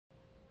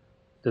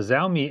The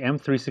Xiaomi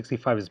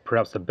M365 is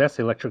perhaps the best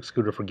electric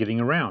scooter for getting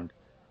around,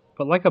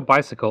 but like a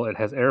bicycle, it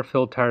has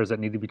air-filled tires that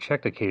need to be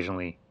checked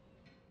occasionally.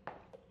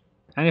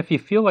 And if you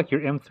feel like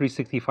your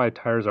M365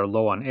 tires are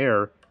low on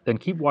air, then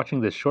keep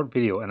watching this short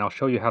video and I'll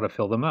show you how to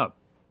fill them up.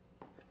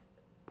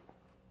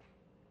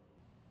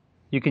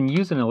 You can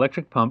use an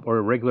electric pump or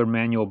a regular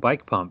manual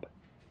bike pump.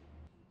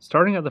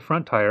 Starting at the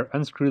front tire,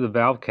 unscrew the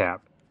valve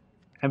cap.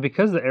 And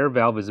because the air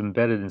valve is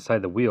embedded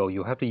inside the wheel,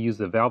 you'll have to use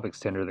the valve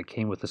extender that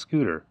came with the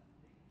scooter.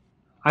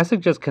 I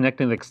suggest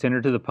connecting the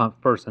extender to the pump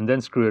first and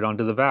then screw it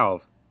onto the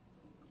valve.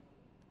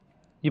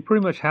 You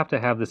pretty much have to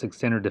have this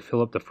extender to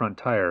fill up the front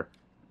tire.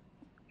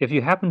 If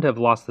you happen to have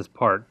lost this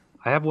part,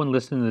 I have one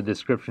listed in the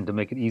description to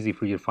make it easy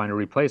for you to find a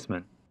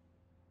replacement.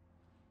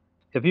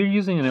 If you're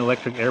using an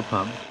electric air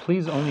pump,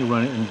 please only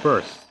run it in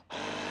bursts.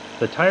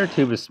 The tire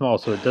tube is small,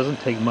 so it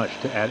doesn't take much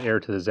to add air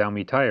to the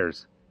Xiaomi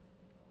tires.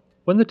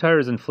 When the tire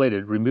is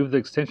inflated, remove the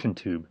extension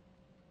tube.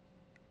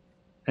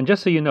 And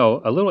just so you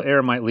know, a little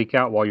air might leak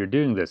out while you're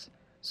doing this,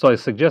 so I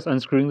suggest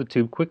unscrewing the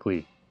tube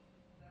quickly.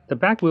 The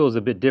back wheel is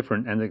a bit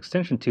different and the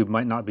extension tube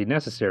might not be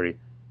necessary,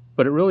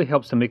 but it really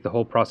helps to make the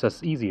whole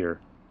process easier.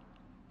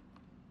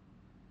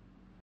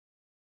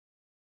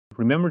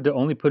 Remember to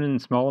only put in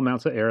small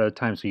amounts of air at a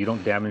time so you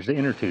don't damage the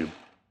inner tube.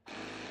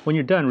 When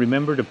you're done,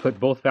 remember to put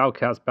both valve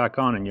caps back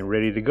on and you're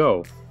ready to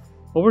go.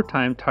 Over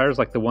time, tires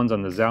like the ones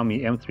on the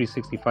Xiaomi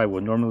M365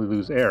 will normally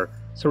lose air,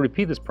 so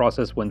repeat this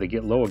process when they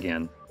get low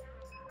again.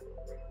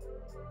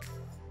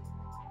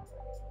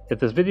 If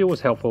this video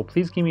was helpful,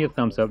 please give me a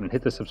thumbs up and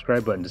hit the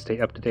subscribe button to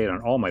stay up to date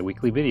on all my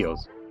weekly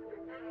videos.